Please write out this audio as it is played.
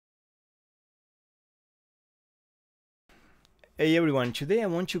Hey everyone, today I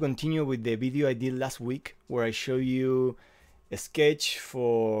want to continue with the video I did last week where I show you a sketch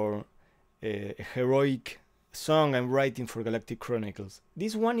for a heroic song I'm writing for Galactic Chronicles.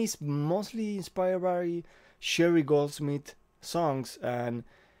 This one is mostly inspired by Sherry Goldsmith songs and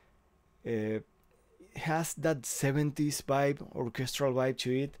has that 70s vibe, orchestral vibe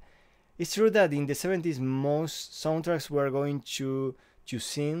to it. It's true that in the 70s most soundtracks were going to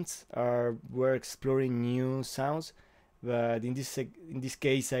synths or were exploring new sounds, but in this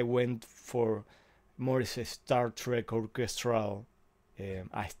case I went for more as a Star Trek orchestral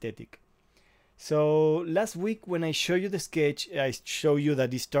aesthetic. So last week when I show you the sketch, I show you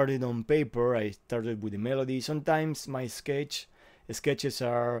that it started on paper. I started with the melody. Sometimes my sketches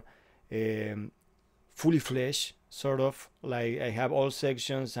are fully fleshed, sort of like I have all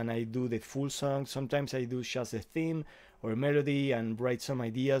sections and I do the full song. Sometimes I do just a theme or a melody and write some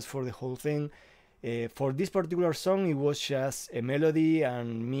ideas for the whole thing. For this particular song, it was just a melody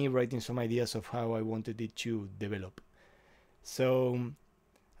and me writing some ideas of how I wanted it to develop. So,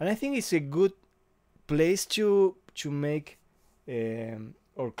 and I think it's a good place to make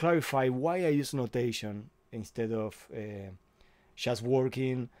or clarify why I use notation instead of just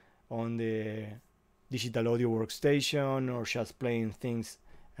working on the digital audio workstation or just playing things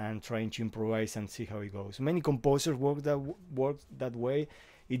and trying to improvise and see how it goes. Many composers work that way.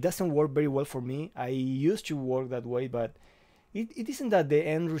 It doesn't work very well for me. I used to work that way, but it isn't that the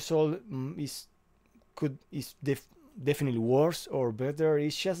end result is definitely worse or better.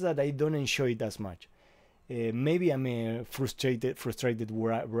 It's just that I don't enjoy it as much. Maybe I'm a frustrated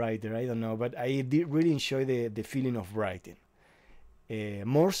writer. I don't know, but I did really enjoy the feeling of writing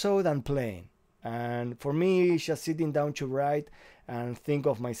more so than playing. And for me, it's just sitting down to write and think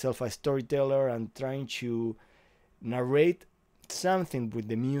of myself as storyteller and trying to narrate something with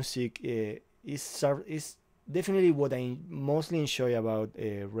the music is definitely what I mostly enjoy about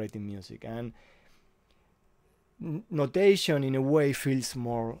writing music. And notation in a way feels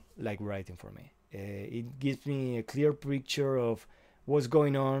more like writing for me. It gives me a clear picture of what's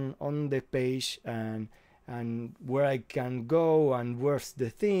going on the page and where I can go and where's the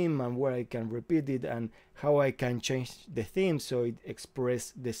theme and where I can repeat it and how I can change the theme so it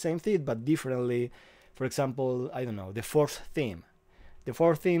expresses the same thing but differently. For example, I don't know, the fourth theme. The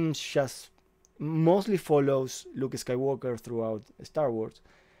fourth theme just mostly follows Luke Skywalker throughout Star Wars,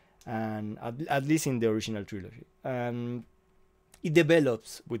 and at least in the original trilogy. And it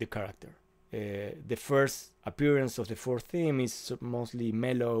develops with the character. The first appearance of the fourth theme is mostly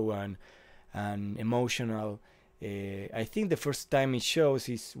mellow and emotional. I think the first time it shows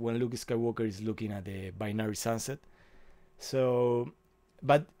is when Luke Skywalker is looking at the binary sunset. So,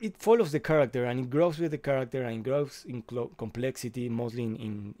 but it follows the character and it grows with the character and it grows in complexity, mostly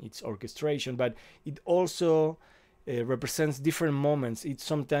in its orchestration. But it also represents different moments. It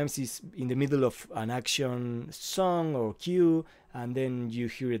sometimes is in the middle of an action song or cue, and then you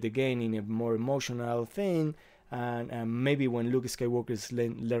hear it again in a more emotional thing. And maybe when Luke Skywalker is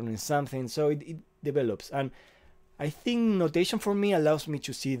learning something, so it develops. And I think notation for me allows me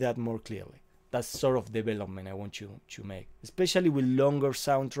to see that more clearly. That's sort of development I want you to make, especially with longer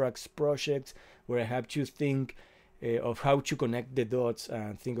soundtracks projects where I have to think of how to connect the dots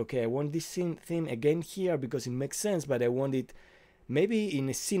and think, okay, I want this theme again here because it makes sense, but I want it maybe in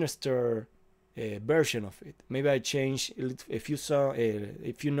a sinister version of it. Maybe I change a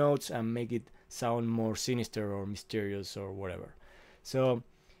few notes and make it sound more sinister or mysterious or whatever. So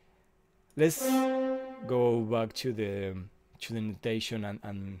let's go back to the notation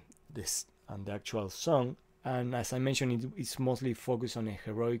and the actual song. And as I mentioned, it's mostly focused on a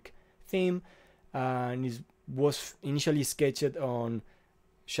heroic theme, and it was initially sketched on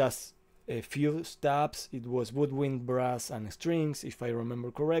just a few stabs. It was woodwind, brass, and strings, if I remember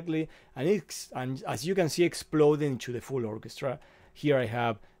correctly, and as you can see, exploding into the full orchestra. Here I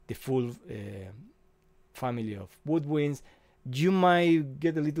have the full family of woodwinds. You might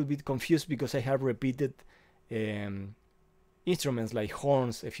get a little bit confused because I have repeated instruments like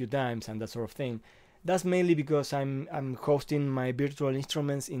horns a few times and that sort of thing. That's mainly because I'm hosting my virtual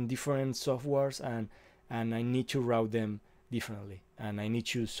instruments in different softwares and I need to route them differently, and I need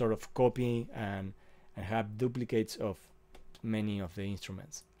to sort of copy and have duplicates of many of the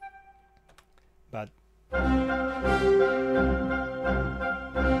instruments. But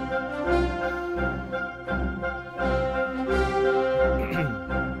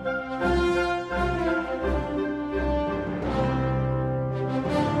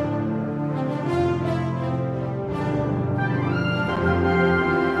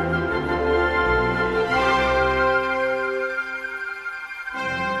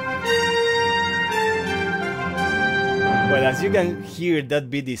But as you can hear, that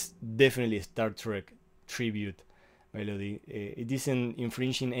beat is definitely a Star Trek tribute melody. It isn't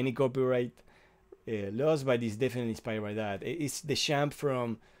infringing any copyright laws, but it's definitely inspired by that. It's the jump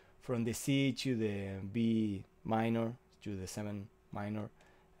from the C to the B minor to the 7 minor,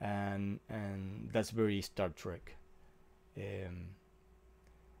 and that's very Star Trek.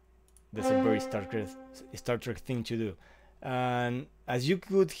 That's a very Star Trek thing to do. And as you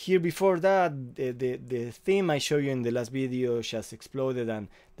could hear before that, the theme I showed you in the last video just exploded, and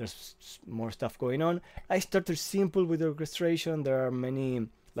there's more stuff going on. I started simple with the orchestration. There are many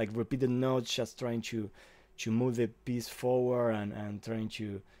like repeated notes, just trying to move the piece forward and trying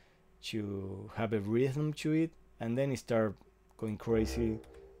to have a rhythm to it, and then it start going crazy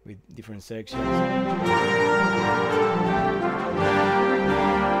with different sections.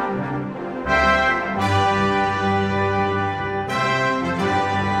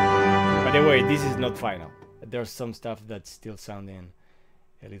 By the way, this is not final. There's some stuff that's still sounding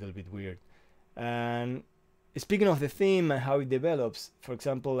a little bit weird. And speaking of the theme and how it develops, for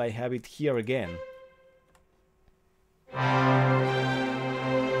example, I have it here again.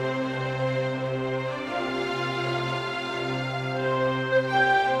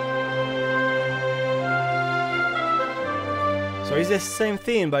 So it's the same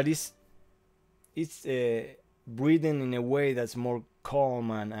thing, but it's breathing in a way that's more calm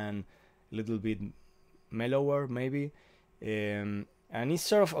and a little bit mellower, maybe. And it's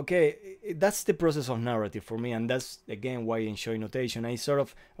sort of, okay, that's the process of narrative for me, and that's again why I enjoy notation. I sort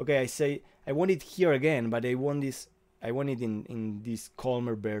of, okay, I say I want it here again, but I want it in this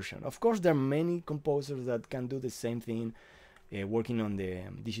calmer version. Of course, there are many composers that can do the same thing, working on the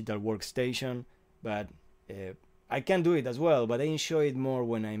digital workstation, but I can do it as well, but I enjoy it more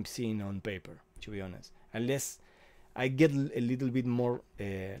when I'm seeing on paper, to be honest. Unless I get a little bit more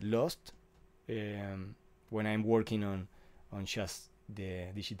lost when I'm working on just the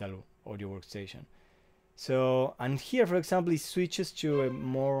digital audio workstation. So, and here, for example, it switches to a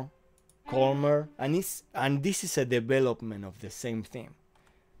more calmer, and this is a development of the same theme.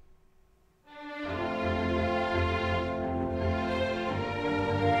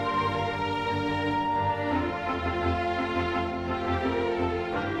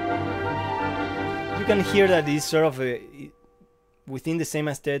 You can hear that it's sort of within the same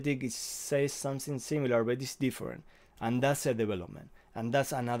aesthetic. It says something similar, but it's different, and that's a development. And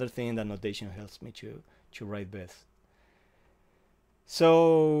that's another thing that notation helps me to write best.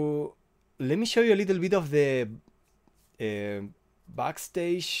 So let me show you a little bit of the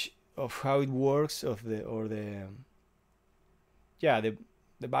backstage of how it works, the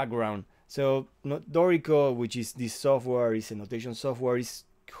background. So Dorico, which is this software, is a notation software, is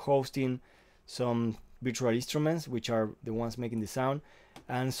hosting some virtual instruments, which are the ones making the sound,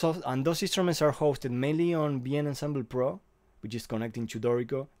 and those instruments are hosted mainly on BN Ensemble Pro, which is connecting to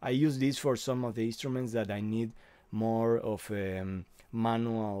Dorico. I use this for some of the instruments that I need more of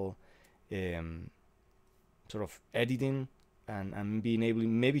manual sort of editing and being able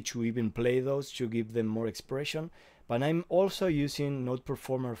maybe to even play those to give them more expression. But I'm also using Note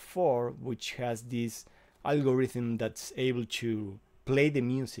Performer 4, which has this algorithm that's able to play the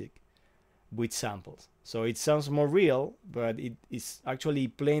music with samples. So it sounds more real, but it is actually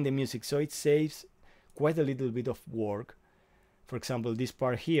playing the music, so it saves quite a little bit of work. For example, this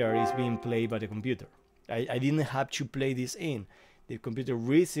part here is being played by the computer. I didn't have to play this in. The computer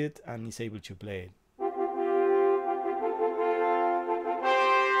reads it and is able to play it.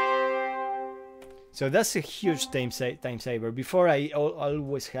 So that's a huge time saver. Before, I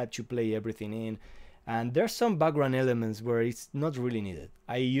always had to play everything in, and there's some background elements where it's not really needed.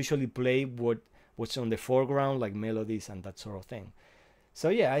 I usually play what's on the foreground, like melodies and that sort of thing. So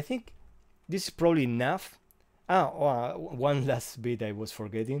yeah, I think this is probably enough. One last bit I was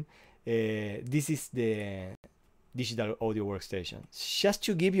forgetting. This is the digital audio workstation. Just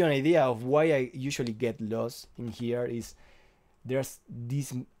to give you an idea of why I usually get lost in here, is there's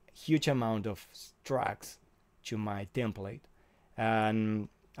this huge amount of tracks to my template, and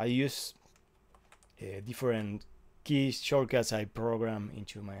I use different keys, shortcuts I program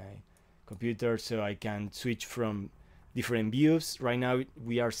into my computer so I can switch from different views. Right now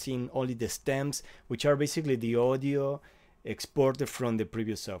we are seeing only the stems, which are basically the audio exported from the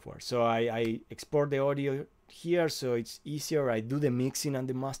previous software. So I export the audio here, so it's easier. I do the mixing and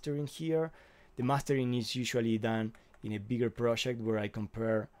the mastering here. The mastering is usually done in a bigger project where I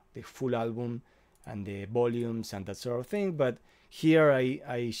compare the full album and the volumes and that sort of thing, but here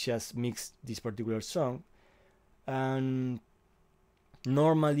I just mix this particular song, and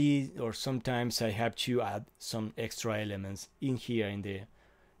normally or sometimes I have to add some extra elements in here in the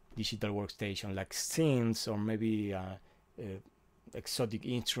digital workstation, like synths or maybe exotic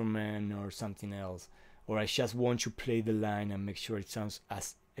instrument or something else, or I just want to play the line and make sure it sounds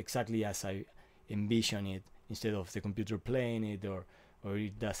as exactly as I envision it, instead of the computer playing it, or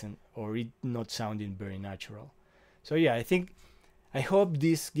it doesn't, or it not sounding very natural. So yeah, I hope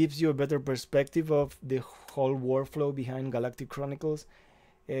this gives you a better perspective of the whole workflow behind Galactic Chronicles.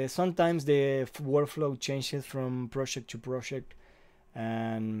 Sometimes the workflow changes from project to project,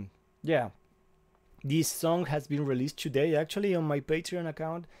 and yeah, this song has been released today actually on my Patreon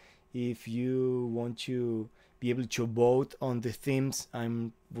account. If you want to be able to vote on the themes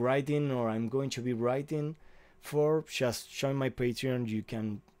I'm writing or I'm going to be writing for, just join my Patreon. You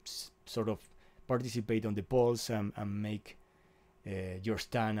can sort of participate on the polls and make your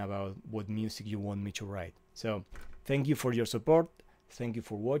stand about what music you want me to write. So thank you for your support, thank you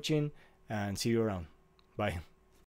for watching, and see you around. Bye.